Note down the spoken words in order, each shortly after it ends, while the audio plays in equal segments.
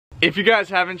If you guys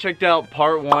haven't checked out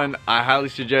part 1, I highly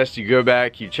suggest you go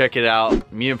back, you check it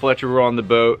out. Me and Fletcher were on the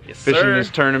boat fishing this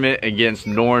tournament against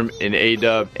Norm and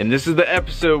A-Dub. And this is the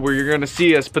episode where you're gonna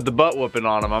see us put the butt whooping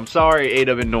on them. I'm sorry,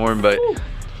 A-Dub and Norm, but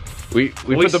we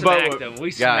put the butt whooping.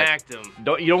 We smacked them.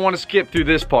 You don't want to skip through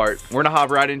this part. We're gonna hop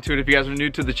right into it. If you guys are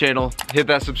new to the channel, hit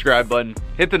that subscribe button,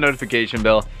 hit the notification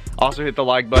bell. Also hit the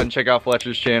like button, check out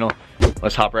Fletcher's channel.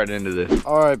 Let's hop right into this.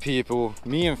 All right, people,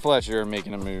 me and Fletcher are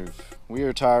making a move. We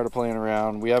are tired of playing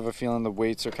around. We have a feeling the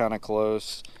weights are kind of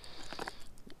close.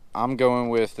 I'm going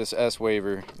with this S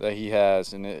waiver that he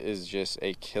has, and it is just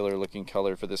a killer looking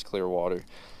color for this clear water.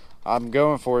 I'm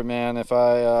going for it, man. If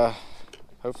I,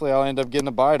 hopefully I'll end up getting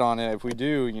a bite on it. If we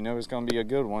do, you know it's gonna be a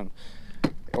good one.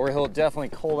 Or he'll definitely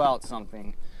cull out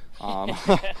something.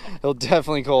 He'll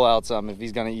definitely cull out something if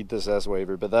he's gonna eat this S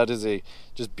waiver. But that is a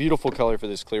just beautiful color for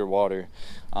this clear water.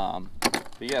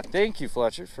 But yeah, thank you,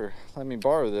 Fletcher, for letting me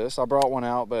borrow this. I brought one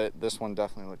out, but this one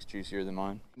definitely looks juicier than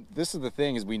mine. This is the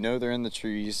thing, is we know they're in the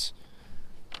trees.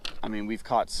 I mean, we've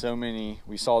caught so many.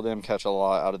 We saw them catch a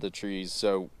lot out of the trees.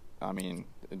 So, I mean,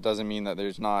 it doesn't mean that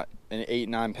there's not an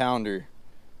 8-9 pounder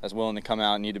that's willing to come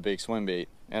out and eat a big swim bait.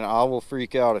 And I will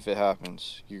freak out if it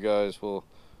happens. You guys will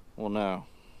know.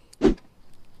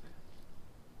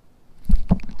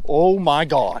 Oh my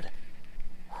God.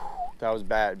 That was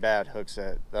bad hook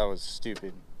set. That was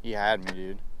stupid. He had me,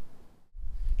 dude.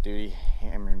 Dude, he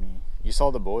hammered me. You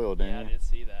saw the boil, didn't you? Yeah, I did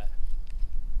see that.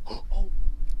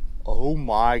 Oh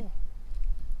my.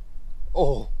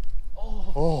 Oh,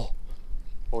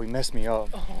 he messed me up.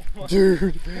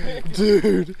 Dude,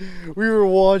 we were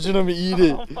watching him eat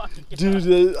it.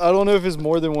 Dude, I don't know if it's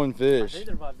more than one fish. I think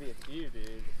there might be a few,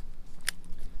 dude.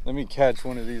 Let me catch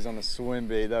one of these on a swim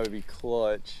bait. That would be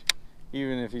clutch.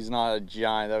 Even if he's not a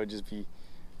giant, that would just be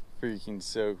freaking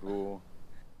so cool.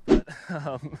 But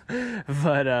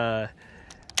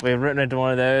we had written into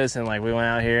one of those, and like we went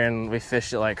out here and we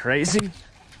fished it like crazy,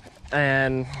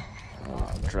 and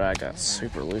the drag got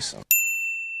super loose.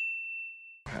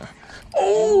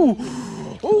 Oh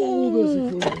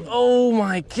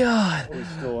my God! Oh, he's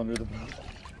still under the boat.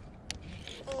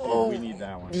 Oh, we need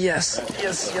that one. Yes,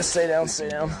 stay down.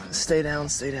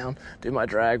 Dude, my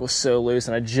drag was so loose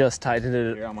and I just tightened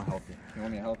it. Here, I'm gonna help you. You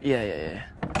want me to help you? Yeah.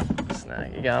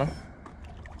 Snag, you got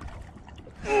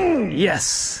him?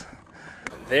 Yes!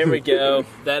 There we go.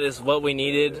 That is what we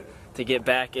needed to get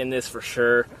back in this for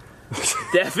sure.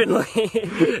 Definitely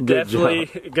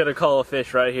gonna call a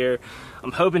fish right here.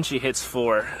 I'm hoping she hits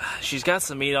 4. She's got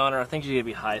some meat on her. I think she's gonna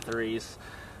be high 3s.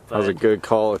 That was a good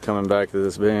call coming back to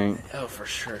this bank. Oh, for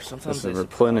sure. Sometimes it's they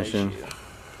replenishing.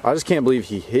 I just can't believe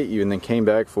he hit you and then came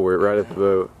back for it right at the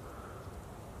boat.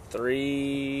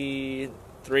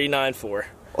 394.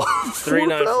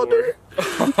 394.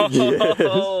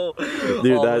 Yes.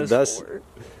 Dude,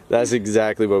 that's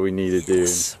exactly what we needed, dude.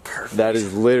 Perfect. That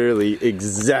is literally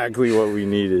exactly what we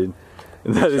needed.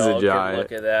 That is a giant.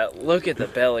 Look at that. Look at the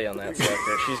belly on that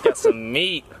sucker. She's got some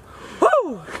meat.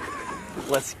 Woo!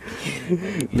 Let's get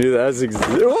it. Dude, that's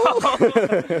exactly.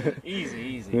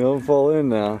 Easy. You don't fall in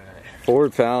now. Right. 4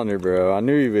 pounder, bro. I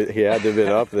knew he had to be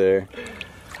up there.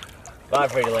 Bye,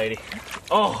 pretty lady.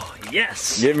 Oh,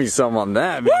 yes. Give me some on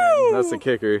that, man. Woo! That's the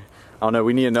kicker. Oh no,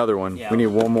 we need another one. Yeah, we need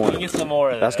one more. We get some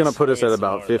more of that's gonna put us at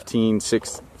about 15.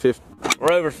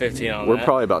 We're over 15 on We're that.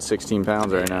 probably about 16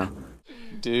 pounds right now.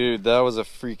 Dude, that was a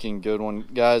freaking good one.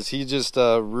 Guys, he just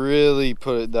really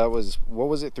put it, that was, what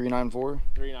was it, 394?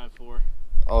 394.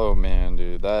 Oh man,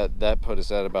 dude, that put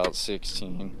us at about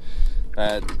 16.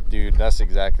 Dude, that's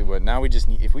exactly what, now we just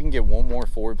need, if we can get one more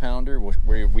 4 pounder,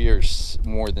 we are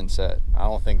more than set. I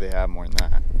don't think they have more than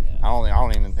that. Yeah. I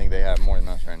don't even think they have more than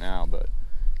us right now, but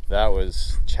that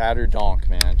was chatter donk,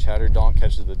 man. Chatter donk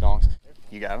catches the donks.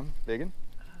 You got him, biggin?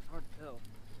 It's hard to tell.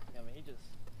 I mean, he just...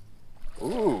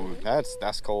 Ooh,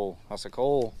 that's Cole. That's a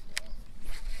Cole.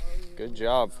 Good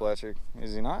job, Fletcher.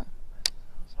 Is he not?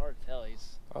 It's hard to tell.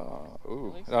 He's...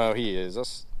 Ooh. Oh, he is.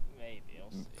 That's maybe.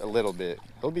 A little bit.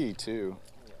 He'll be 2.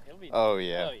 Yeah, he'll be 2. Oh,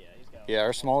 yeah. Oh, yeah. He's got yeah,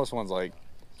 our smallest one's like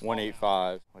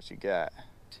 185. What you got?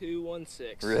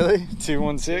 216. Really?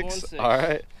 216? All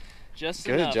right. Just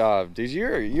good enough. Job, dude.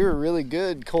 You're really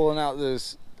good calling out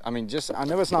this. I mean, I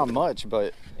know it's not much,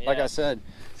 but yeah, like I said,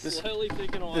 this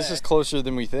is closer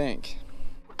than we think.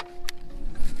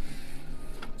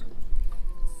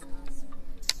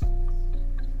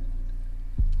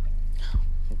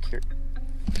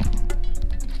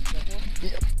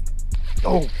 Yeah.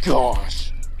 Oh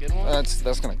gosh. Good one?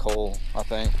 That's gonna Cole, I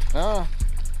think.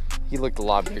 He looked a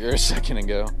lot bigger a second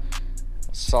ago.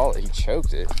 Solid. He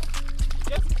choked it.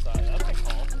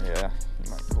 Yeah, he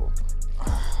might Cole.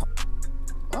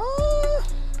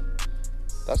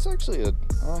 That's actually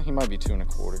he might be 2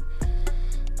 1/4.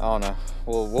 I don't know.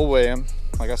 We'll weigh him.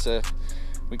 Like I said,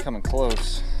 we coming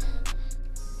close.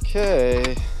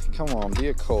 Okay, come on, be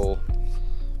a Cole.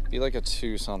 Be like a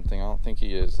 2 something. I don't think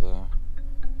he is though.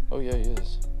 Oh yeah, he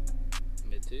is.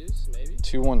 Mid 2s, maybe?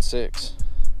 216.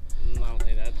 I don't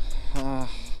think that.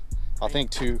 I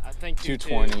think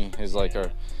 220 is like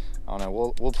our. I don't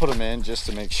know. We'll put him in just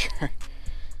to make sure.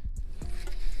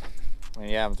 When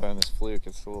you haven't thrown this fluke,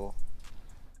 it's a little.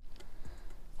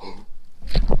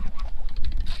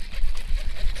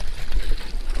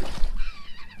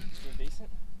 Decent.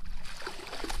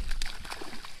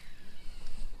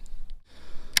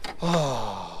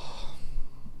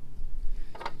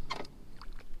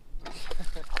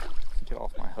 Get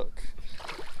off my hook.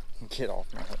 Get off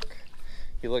my hook.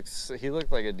 He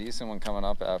looked like a decent one coming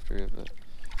up after it, but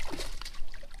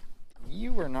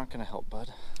you were not gonna help,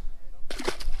 bud.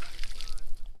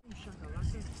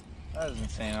 That is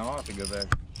insane. I'll have to go back.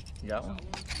 You got one?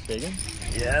 Big one?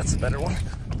 Yeah, that's a better one.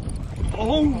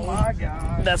 Oh my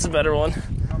god. That's a better one.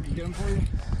 Want me to get him for you?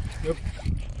 Yep.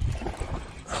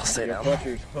 I'll stay down.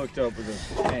 Fletcher's hooked up with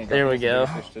a tank. There we go.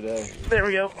 Fish today. There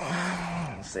we go.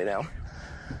 I'll stay down.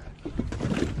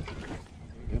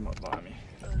 Get him up by me.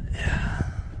 Yeah.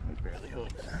 He's barely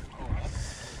hooked.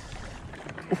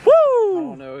 Woo! I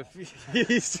don't know if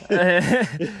he's. He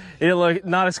didn't look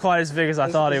not as quite as big as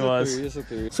I thought he was.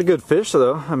 It's a good fish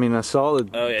though. I mean, a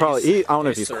solid. Oh, yeah, probably. I don't know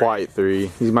if he's 3. quite 3.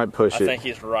 He might push it. I think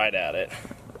he's right at it.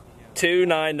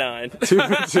 299.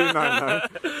 299.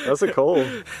 That's a Cole.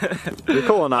 You're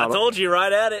calling out. I told you,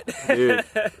 right at it. Dude,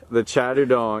 the chatter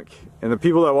donk. And the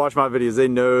people that watch my videos, they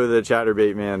know the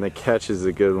chatterbait, man. That catches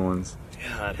the good ones.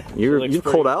 God. You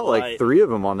pulled out light. like 3 of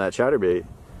them on that chatterbait.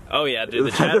 Oh yeah, dude,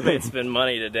 the chatterbait's been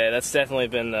money today. That's definitely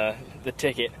been the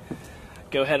ticket.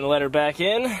 Go ahead and let her back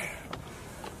in.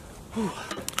 Whew.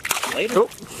 Later. Oh,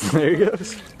 there he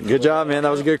goes. Good job, man. That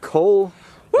was a good Cole.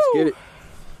 Let's get it.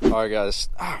 All right, guys.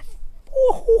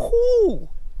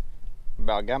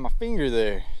 About got my finger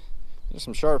there. There's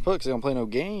some sharp hooks. They don't play no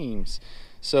games.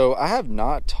 So I have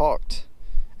not talked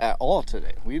at all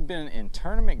today. We've been in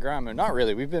tournament grind mode. Not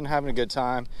really. We've been having a good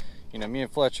time. You know, me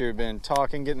and Fletcher have been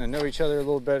talking, getting to know each other a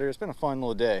little better. It's been a fun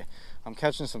little day. I'm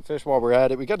catching some fish while we're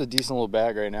at it. We got a decent little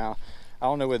bag right now. I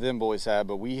don't know what them boys have,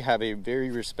 but we have a very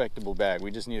respectable bag.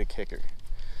 We just need a kicker.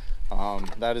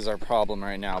 That is our problem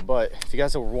right now. But if you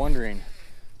guys are wondering,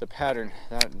 the pattern,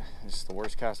 that is the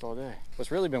worst cast all day.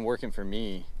 What's really been working for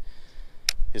me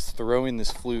is throwing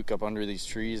this fluke up under these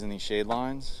trees and these shade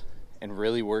lines and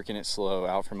really working it slow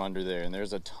out from under there. And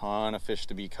there's a ton of fish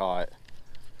to be caught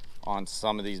on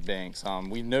some of these banks.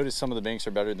 We've noticed some of the banks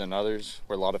are better than others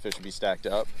where a lot of fish would be stacked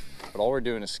up, but all we're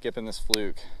doing is skipping this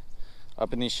fluke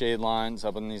up in these shade lines,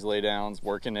 up in these laydowns,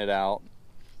 working it out.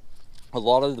 A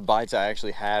lot of the bites I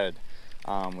actually had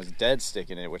was dead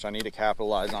sticking it, which I need to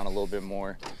capitalize on a little bit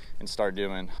more and start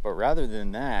doing. But rather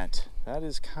than that, that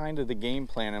is kind of the game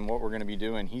plan and what we're going to be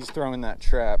doing. He's throwing that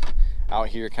trap out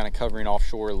here, kind of covering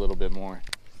offshore a little bit more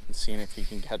and seeing if he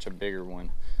can catch a bigger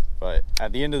one. But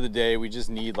at the end of the day, we just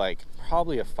need like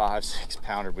probably a 5-6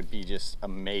 pounder would be just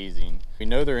amazing. We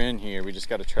know they're in here. We just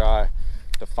got to try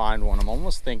to find one. I'm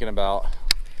almost thinking about,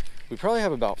 we probably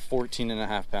have about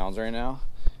 14.5 pounds right now.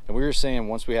 And we were saying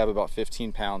once we have about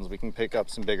 15 pounds, we can pick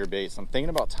up some bigger baits. I'm thinking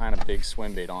about tying a big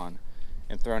swim bait on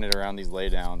and throwing it around these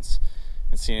laydowns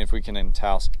and seeing if we can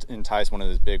entice one of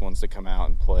those big ones to come out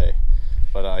and play.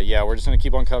 But yeah, we're just gonna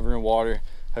keep on covering water.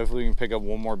 Hopefully we can pick up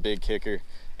one more big kicker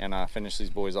and finish these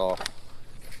boys off.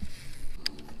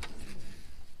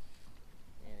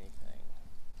 Anything.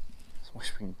 I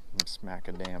wish we can smack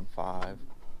a damn 5.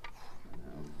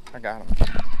 I got him.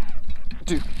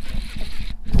 Dude.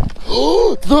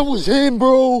 Oh, that was him,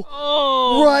 bro.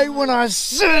 Oh. Right when I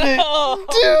said it.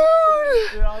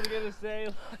 Dude. I was gonna say,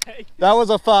 like... That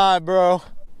was a 5, bro.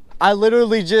 I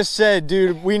literally just said,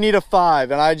 dude, we need a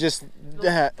 5. And I just...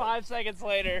 5 seconds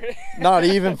later. Not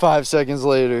even 5 seconds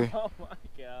later. Oh my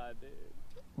god, dude.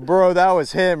 Bro, that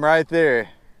was him right there.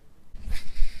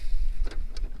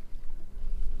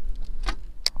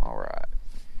 All right.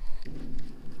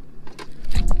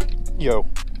 Yo,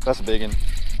 that's a big one.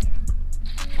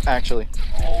 Actually.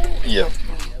 Oh, yeah.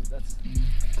 That's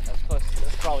close.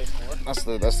 That's probably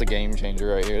 4. That's the game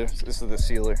changer right here. This is the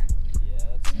sealer.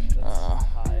 Yeah, that's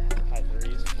high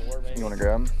 3s, 4 maybe. You want to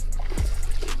grab him?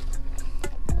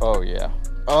 Oh yeah.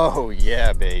 Oh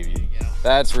yeah, baby.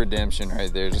 That's redemption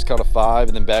right there. Just caught a 5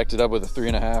 and then backed it up with a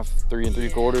 3.5, 3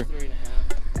 3/4.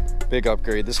 3.5. Big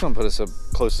upgrade. This is gonna put us up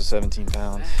close to 17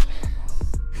 pounds.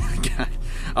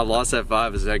 I lost that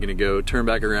 5 a second ago. Turn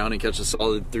back around and catch a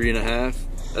solid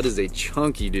 3.5. That is a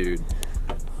chunky dude.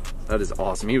 That is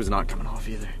awesome. He was not coming off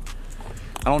either.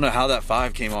 I don't know how that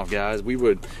 5 came off, guys. We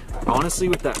would, honestly,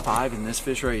 with that 5 and this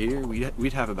fish right here,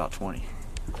 we'd have about 20.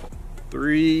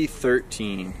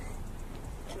 313.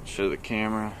 Show the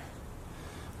camera.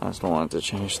 I just don't want it to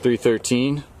change.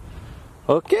 313.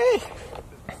 Okay.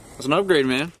 That's an upgrade,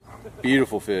 man.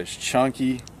 Beautiful fish.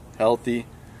 Chunky, healthy.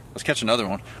 Let's catch another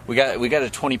one. We got a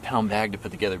 20-pound bag to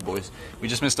put together, boys. We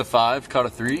just missed a 5, caught a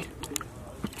 3.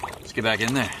 Let's get back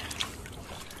in there.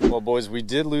 Well, boys, we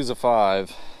did lose a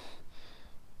 5,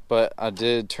 but I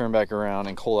did turn back around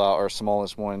and cull out our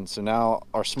smallest one. So now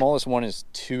our smallest one is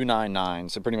 299,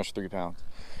 so pretty much 3 pounds.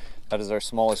 That is our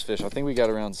smallest fish. I think we got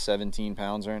around 17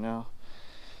 pounds right now.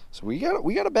 So we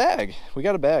got a bag. We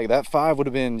got a bag. That 5 would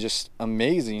have been just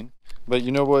amazing. But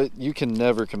you know what? You can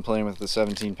never complain with the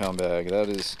 17-pound bag. That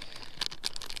is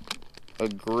a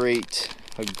great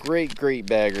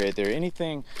bag right there.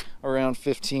 Anything around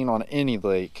 15 on any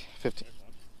lake. 15.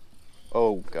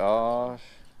 Oh gosh.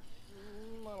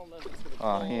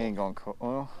 Oh, he ain't gonna call.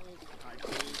 Well.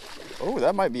 Oh,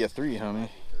 that might be a 3, homie.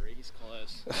 He's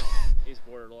close. He's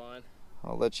borderline.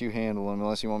 I'll let you handle him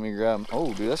unless you want me to grab him.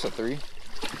 Oh, dude, that's a 3.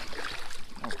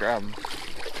 Let's grab him.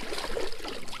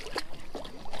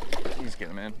 He's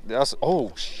good, man. That's,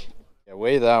 oh, yeah,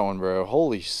 weigh that one, bro.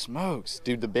 Holy smokes,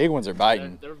 dude. The big ones are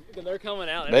biting. They're coming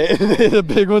out. The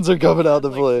big ones are coming out to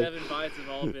play. 7 bites have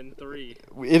all been 3.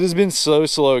 It has been so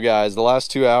slow, guys. The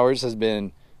last 2 hours has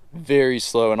been very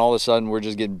slow, and all of a sudden we're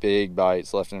just getting big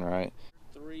bites left and right.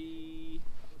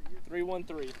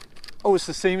 313. Oh, it's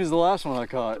the same as the last one I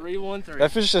caught. 313.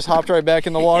 That fish just hopped right back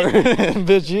in the water and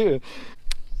bit you.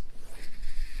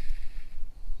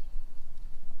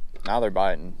 Now they're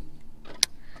biting.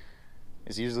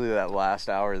 It's usually that last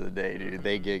hour of the day, dude.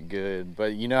 They get good.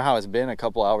 But you know how it's been a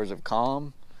couple hours of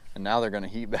calm, and now they're gonna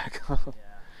heat back up. Yeah.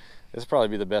 This will probably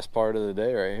be the best part of the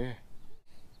day right here.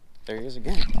 There he is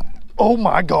again. Oh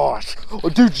my gosh. Oh,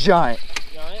 dude, giant.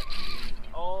 Giant?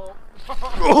 Oh.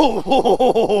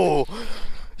 Oh.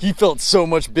 He felt so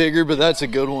much bigger, but that's a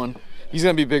good one. He's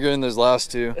gonna be bigger than those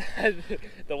last 2.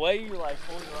 The way you like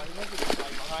hold your arm, you must be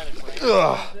like behind a frame.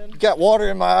 Ugh, got water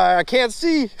in my eye. I can't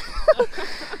see.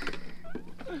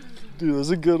 Dude, that's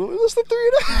a good one. That's the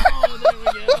 3.5. Oh, there we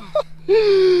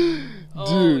go.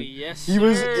 Dude, oh, yes, he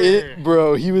was in,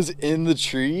 bro. He was in the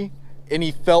tree, and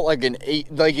he felt like an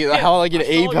 8, like yeah, how like an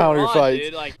 8-pounder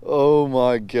fights. Like, oh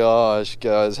my gosh,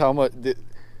 guys, how much?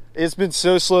 It's been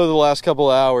so slow the last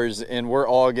couple of hours, and we're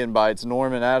all getting bites.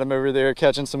 Norm and Adam over there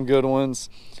catching some good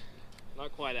ones.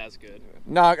 Not quite as good.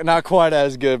 Not quite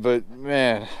as good, but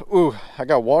man, ooh, I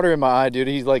got water in my eye, dude.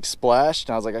 He's like splashed,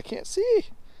 and I was like, I can't see.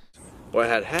 What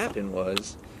had happened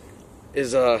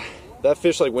is that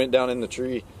fish like went down in the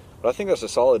tree, but I think that's a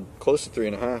solid close to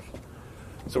 3.5.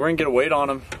 So we're gonna get a weight on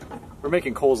him. We're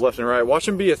making culls left and right. Watch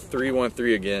him be a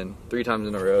 313 again, 3 times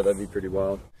in a row. That'd be pretty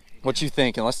wild. What you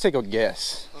thinking? Let's take a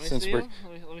guess. Let me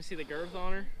see the girth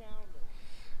on her.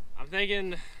 I'm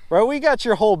thinking. Bro, we got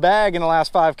your whole bag in the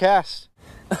last 5 casts.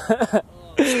 I'm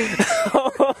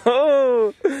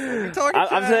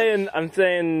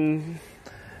saying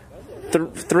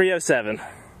 307.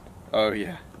 Oh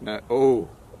yeah. No, oh.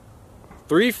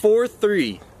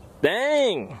 343.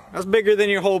 Dang. That's bigger than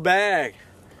your whole bag.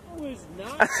 No, it's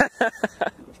not.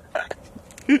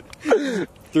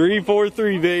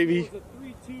 343, baby.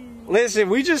 Listen,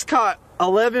 we just caught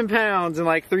 11 pounds in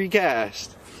like 3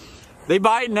 casts. They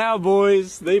biting now,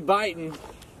 boys. They biting.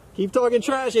 Keep talking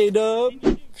trash, A-Dub.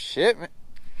 Shit, man.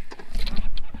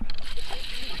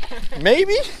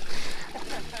 Maybe?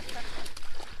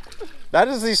 That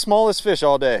is the smallest fish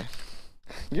all day.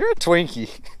 You're a Twinkie.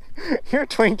 You're a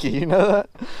Twinkie, you know that?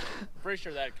 Pretty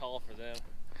sure that'd call for them.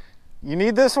 You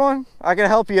need this one? I can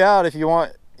help you out if you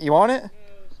want. You want it? No,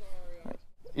 sorry.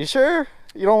 You sure?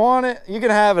 You don't want it? You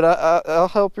can have it. I'll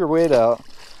help your weight out.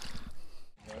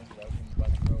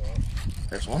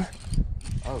 There's one.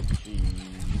 Oh, geez.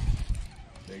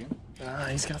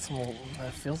 He's got some. It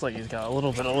feels like he's got a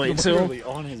little bit of weight to him. Literally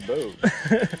on his boat.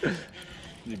 Is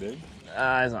he big?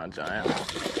 He's not giant.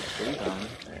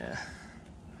 Yeah.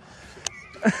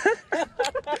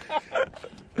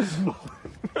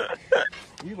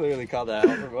 You literally caught that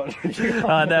out from under.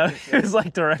 I know. It was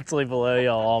like directly below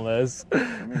y'all almost.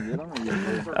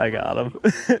 I got him.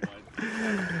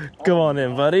 Come on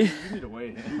in, buddy. You need to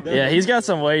weigh him. Yeah, he's got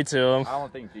some weight to him. I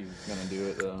don't think he's gonna do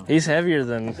it though. He's heavier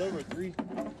than. It's over 3.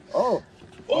 Oh.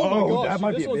 Oh my gosh, that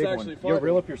might be a big one. Yo,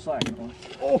 reel up your slack.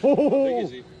 Oh,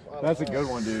 that's a good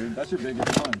one, dude. That's your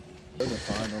biggest one.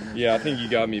 Yeah, I think you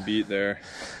got me beat there.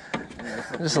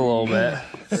 Just a little bit.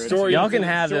 Y'all can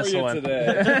have this one.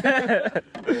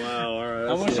 Wow, all right.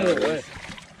 How much did it weigh?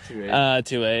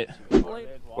 2.8.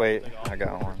 Wait, I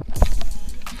got one.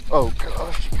 Oh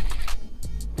gosh.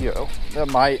 Yo, that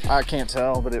might, I can't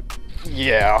tell, but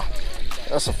yeah.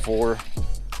 That's a 4.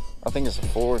 I think it's a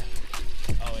 4. Oh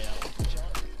yeah.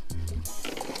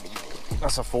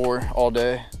 That's a 4 all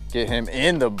day. Get him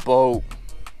in the boat.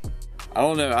 I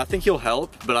don't know, I think he'll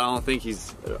help, but I don't think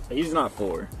he's not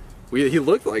 4. He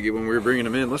looked like it when we were bringing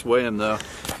him in. Let's weigh him though.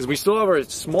 Because we still have our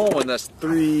small one that's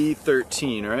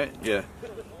 313, right? Yeah.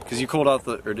 Because you called out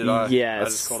the, or did I? Yeah,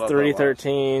 it's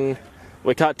 313.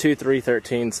 We caught 2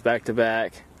 313s back to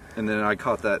back. And then I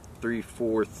caught that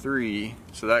 343,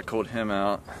 so that called him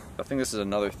out. I think this is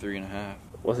another 3.5.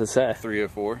 What's it say?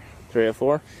 304.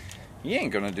 304? He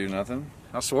ain't gonna do nothing.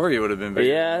 I swore he would have been bigger.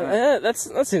 Yeah, that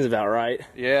seems about right.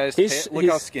 Yeah, look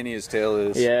how skinny his tail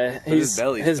is. Yeah, his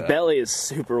belly is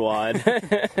super wide.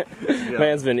 Yeah.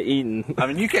 Man's been eating. I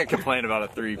mean, you can't complain about a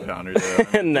 3-pounder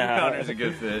though. No. 3-pounder's a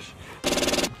good fish.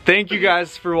 Thank you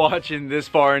guys for watching this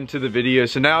far into the video.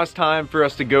 So now it's time for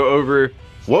us to go over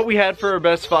what we had for our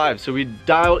best 5. So we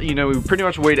dialed, you know, we pretty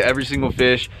much weighed every single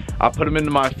fish. I put them into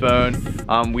my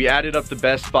phone. We added up the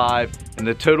best 5 and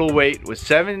the total weight was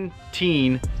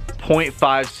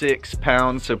 17.56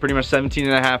 pounds, so pretty much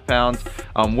 17.5 pounds.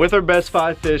 With our best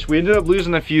 5 fish, we ended up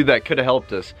losing a few that could have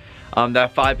helped us.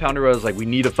 That 5-pounder was like, we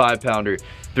need a 5-pounder.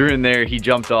 Threw in there, he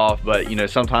jumped off, but you know,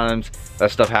 sometimes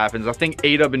that stuff happens. I think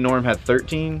A-Dub and Norm had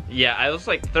 13. Yeah, it was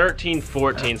like 13,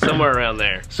 14, somewhere around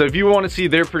there. So if you want to see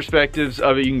their perspectives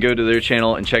of it, you can go to their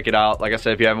channel and check it out. Like I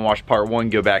said, if you haven't watched part 1,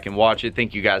 go back and watch it.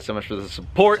 Thank you guys so much for the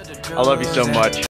support. I love you so much.